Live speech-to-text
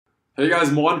Hey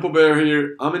guys, Mohan Pober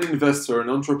here. I'm an investor, an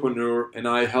entrepreneur, and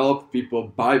I help people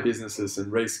buy businesses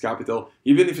and raise capital,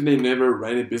 even if they never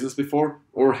ran a business before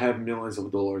or have millions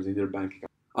of dollars in their bank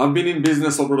account. I've been in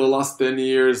business over the last 10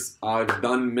 years. I've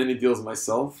done many deals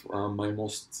myself. My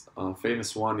most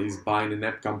famous one is buying an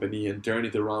app company and turn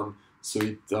it around so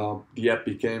the app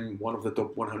became one of the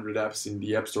top 100 apps in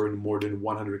the App Store in more than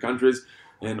 100 countries.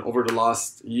 And over the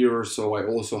last year or so, I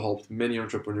also helped many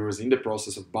entrepreneurs in the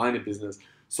process of buying a business.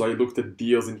 So I looked at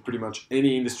deals in pretty much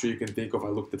any industry you can think of. I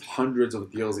looked at hundreds of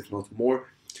deals, if not more.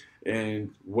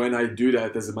 And when I do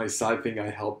that as my side thing, I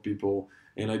help people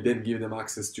and I then give them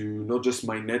access to not just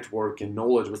my network and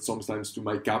knowledge, but sometimes to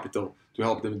my capital to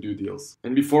help them do deals.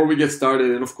 And before we get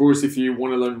started, and of course, if you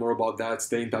want to learn more about that,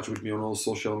 stay in touch with me on all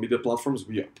social media platforms.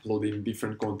 We are uploading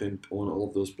different content on all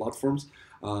of those platforms.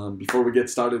 Before we get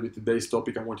started with today's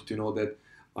topic, I want you to know that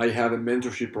I have a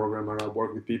mentorship program where I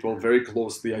work with people very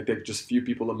closely. I take just a few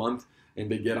people a month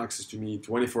and they get access to me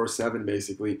 24/7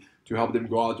 basically to help them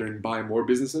go out there and buy more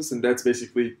businesses. And that's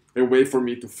basically a way for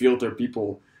me to filter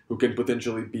people who can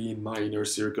potentially be in my inner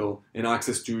circle and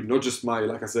access to not just my,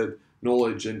 like I said,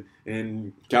 knowledge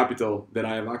and capital that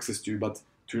I have access to, but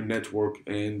to network.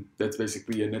 And that's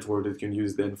basically a network that you can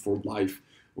use then for life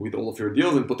with all of your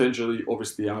deals. And potentially,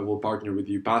 obviously, I will partner with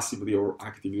you passively or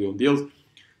actively on deals.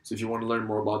 So if you want to learn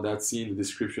more about that, see in the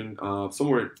description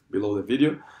somewhere below the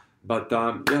video. But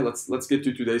yeah, let's get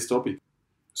to today's topic.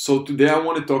 So today I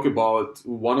want to talk about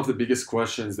one of the biggest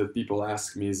questions that people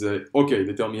ask me is, okay,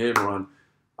 they tell me, hey, Moran,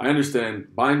 I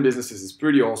understand buying businesses is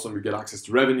pretty awesome. You get access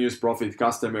to revenues, profit,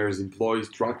 customers, employees,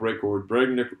 track record,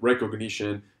 brand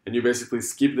recognition, and you basically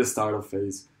skip the startup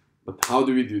phase. But how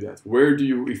do we do that? Where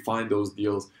do we find those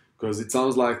deals? Because it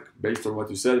sounds like, based on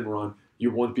what you said, Moran, you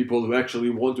want people who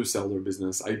actually want to sell their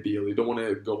business, ideally. You don't want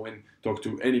to go and talk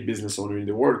to any business owner in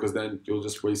the world because then you'll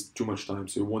just waste too much time.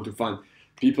 So you want to find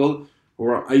people who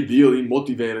are ideally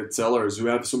motivated sellers who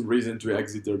have some reason to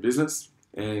exit their business.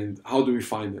 And how do we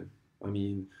find them? I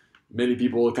mean, many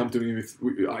people come to me with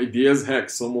ideas. Heck,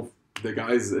 some of the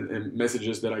guys and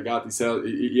messages that I got,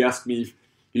 he asked me if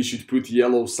he should put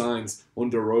yellow signs on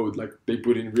the road like they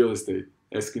put in real estate,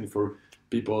 asking for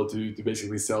people to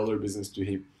basically sell their business to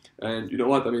him. And you know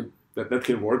what? I mean, that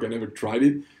can work. I never tried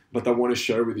it, but I want to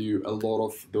share with you a lot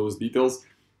of those details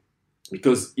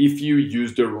because if you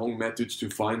use the wrong methods to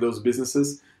find those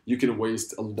businesses, you can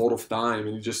waste a lot of time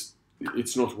and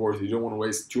it's not worth it. You don't want to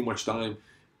waste too much time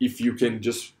if you can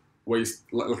just waste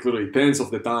literally tens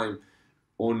of the time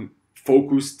on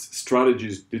focused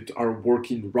strategies that are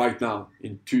working right now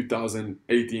in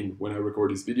 2018 when I record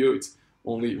this video. It's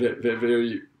only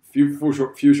very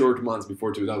few short months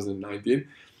before 2019.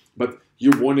 But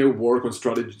you want to work on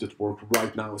strategies that work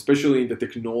right now, especially in the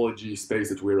technology space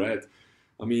that we're at.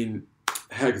 I mean,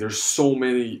 heck, there's so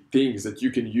many things that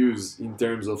you can use in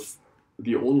terms of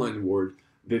the online world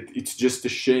that it's just a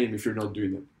shame if you're not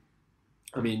doing them.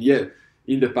 I mean, yeah,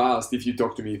 in the past, if you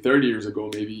talked to me 30 years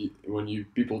ago, maybe when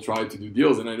people tried to do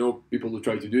deals, and I know people who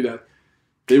try to do that,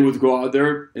 they would go out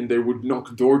there and they would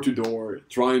knock door to door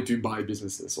trying to buy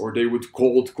businesses, or they would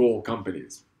cold call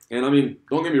companies. And I mean,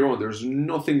 don't get me wrong, there's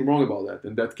nothing wrong about that,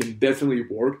 and that can definitely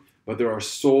work, but there are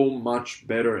so much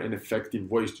better and effective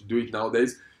ways to do it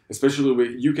nowadays, especially where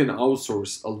you can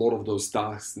outsource a lot of those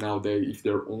tasks nowadays if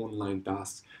they're online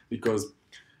tasks, because,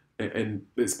 and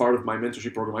as part of my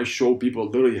mentorship program, I show people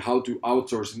literally how to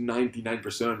outsource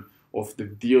 99% of the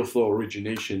deal flow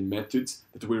origination methods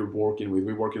that we're working with.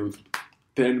 We're working with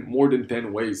more than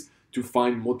 10 ways to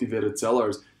find motivated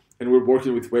sellers. And we're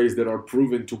working with ways that are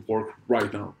proven to work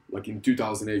right now, like in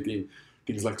 2018,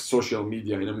 things like social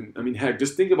media. And I mean, heck,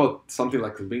 just think about something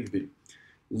like LinkedIn.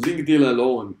 LinkedIn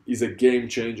alone is a game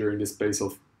changer in the space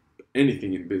of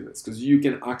anything in business because you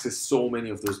can access so many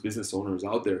of those business owners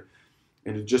out there.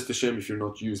 And it's just a shame if you're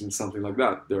not using something like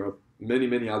that. There are many,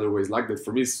 many other ways like that.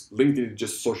 For me, LinkedIn is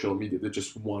just social media. They're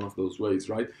just one of those ways,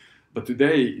 right? But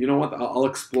today, you know what? I'll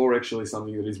explore actually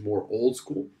something that is more old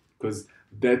school because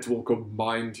that will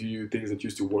combine to you things that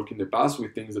used to work in the past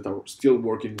with things that are still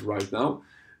working right now.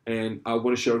 And I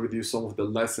want to share with you some of the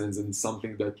lessons and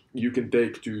something that you can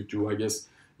take to I guess,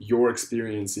 your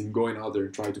experience in going out there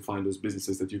and try to find those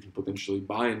businesses that you can potentially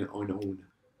buy and own.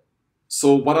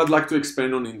 So what I'd like to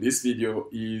expand on in this video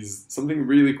is something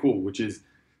really cool, which is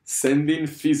sending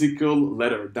physical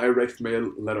direct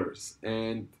mail letters.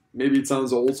 And maybe it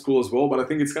sounds old school as well, but I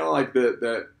think it's kind of like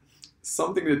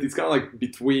something that it's kind of like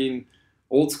between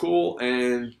old school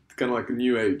and kind of like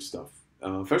new age stuff.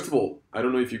 First of all, I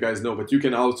don't know if you guys know, but you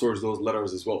can outsource those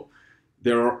letters as well.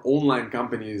 there are online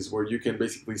companies where you can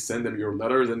basically send them your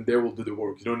letters and they will do the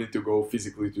work. You don't need to go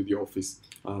physically to the office,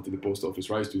 to the post office,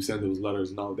 right, to send those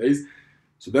letters nowadays.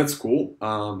 So that's cool.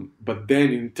 But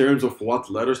then in terms of what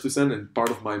letters to send, and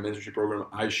part of my mentorship program,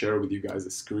 I share with you guys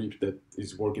a script that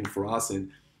is working for us.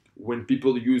 And when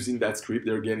people using that script,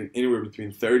 they're getting anywhere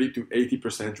between 30 to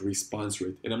 80% response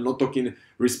rate. And I'm not talking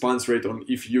response rate on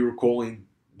if you're calling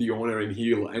the owner and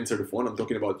he'll answer the phone. I'm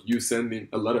talking about you sending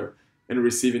a letter and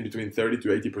receiving between 30 to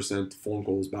 80% phone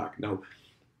calls back. Now,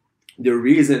 the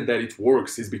reason that it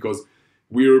works is because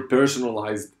we're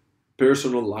personalizing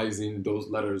those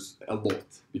letters a lot,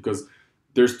 because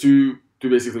there's two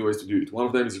basically ways to do it. One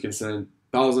of them is you can send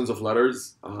thousands of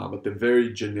letters, but a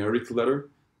very generic letter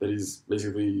that is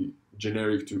basically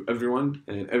generic to everyone,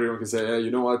 and everyone can say, hey,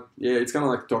 you know what? Yeah, it's kind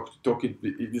of like talking.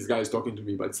 This guy is talking to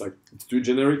me, but it's too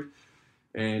generic,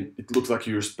 and it looks like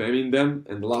you're spamming them.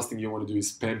 And the last thing you want to do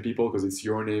is spam people, because it's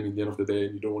your name in the end of the day,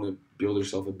 and you don't want to build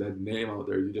yourself a bad name out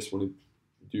there. You just want to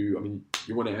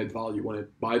you want to add value. You want to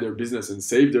buy their business and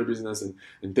save their business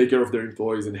and take care of their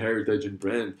employees and heritage and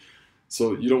brand.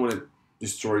 So you don't want to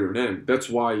destroy your name. That's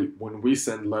why when we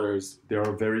send letters, they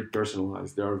are very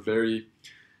personalized.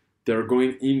 They're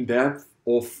going in depth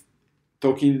of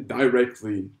talking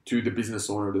directly to the business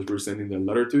owner that we're sending the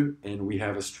letter to, and we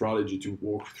have a strategy to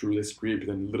walk through the script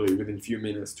and literally within a few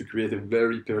minutes to create a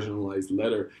very personalized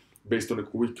letter based on a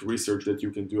quick research that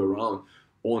you can do around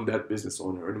on that business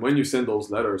owner. And when you send those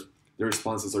letters, the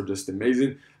responses are just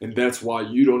amazing, and that's why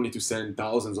you don't need to send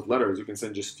thousands of letters. You can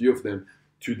send just few of them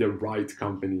to the right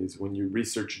companies when you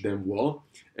research them well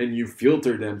and you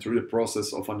filter them through the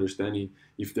process of understanding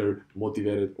if they're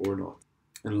motivated or not.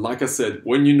 And like I said,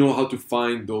 when you know how to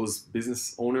find those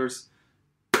business owners,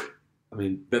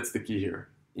 that's the key here.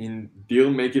 In deal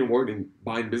making work, in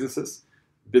buying businesses,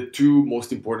 the two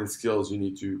most important skills you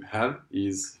need to have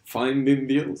is finding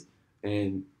deals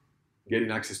and getting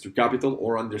access to capital,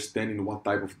 or understanding what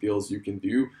type of deals you can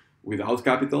do without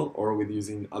capital or with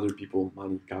using other people's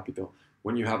money capital.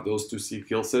 When you have those two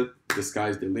skill set, the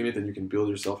sky's the limit, and you can build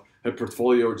yourself a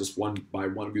portfolio just one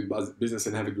good business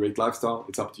and have a great lifestyle.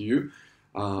 It's up to you.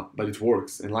 But it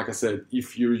works. And like I said,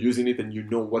 if you're using it and you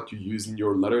know what you use in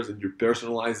your letters and you're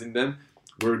personalizing them,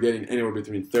 we're getting anywhere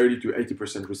between 30 to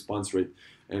 80% response rate.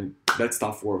 And that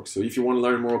stuff works. So if you want to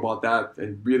learn more about that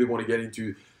and really want to get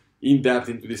in depth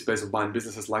into this space of buying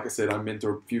businesses, like I said, I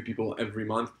mentor a few people every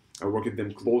month. I work with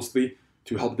them closely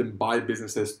to help them buy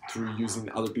businesses through using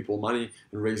other people's money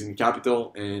and raising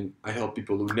capital. And I help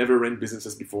people who never ran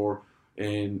businesses before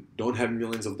and don't have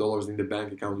millions of dollars in the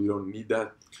bank account. You don't need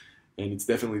that. And it's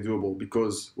definitely doable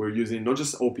because we're using not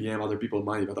just OPM, other people's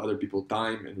money, but other people's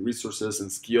time and resources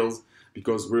and skills,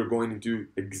 because we're going into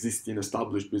existing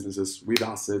established businesses with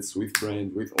assets, with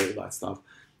brand, with all that stuff.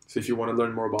 So if you want to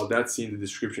learn more about that, see in the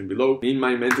description below. In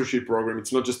my mentorship program,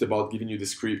 it's not just about giving you the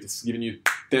script, it's giving you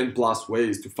 10 plus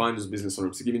ways to find those business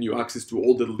owners. It's giving you access to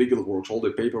all the legal work, all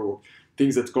the paperwork,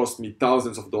 things that cost me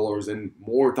thousands of dollars and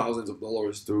more thousands of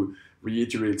dollars to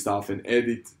reiterate stuff and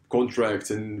edit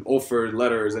contracts and offer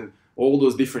letters and all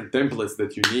those different templates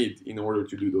that you need in order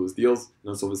to do those deals.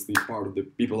 And that's obviously part of the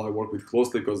people I work with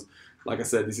closely, because like I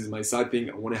said, this is my side thing.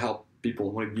 I want to help people.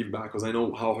 I want to give back because I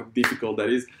know how difficult that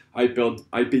is. I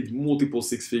paid multiple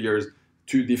six figures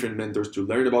to different mentors to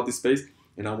learn about this space,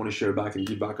 and I want to share back and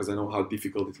give back because I know how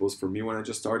difficult it was for me when I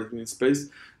just started in this space.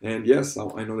 And yes,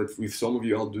 I know that with some of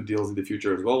you, I'll do deals in the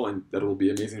future as well, and that will be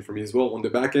amazing for me as well on the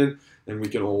back end, and we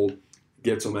can all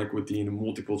get some equity in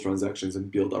multiple transactions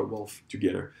and build our wealth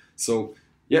together. So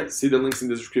yeah, see the links in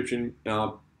the description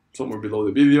somewhere below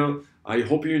the video. I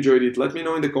hope you enjoyed it. Let me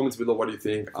know in the comments below what you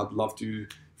think. I'd love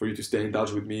for you to stay in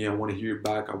touch with me. I want to hear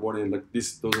back. I want to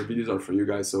those videos are for you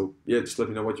guys. So yeah, just let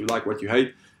me know what you like, what you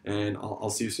hate, and I'll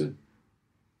see you soon.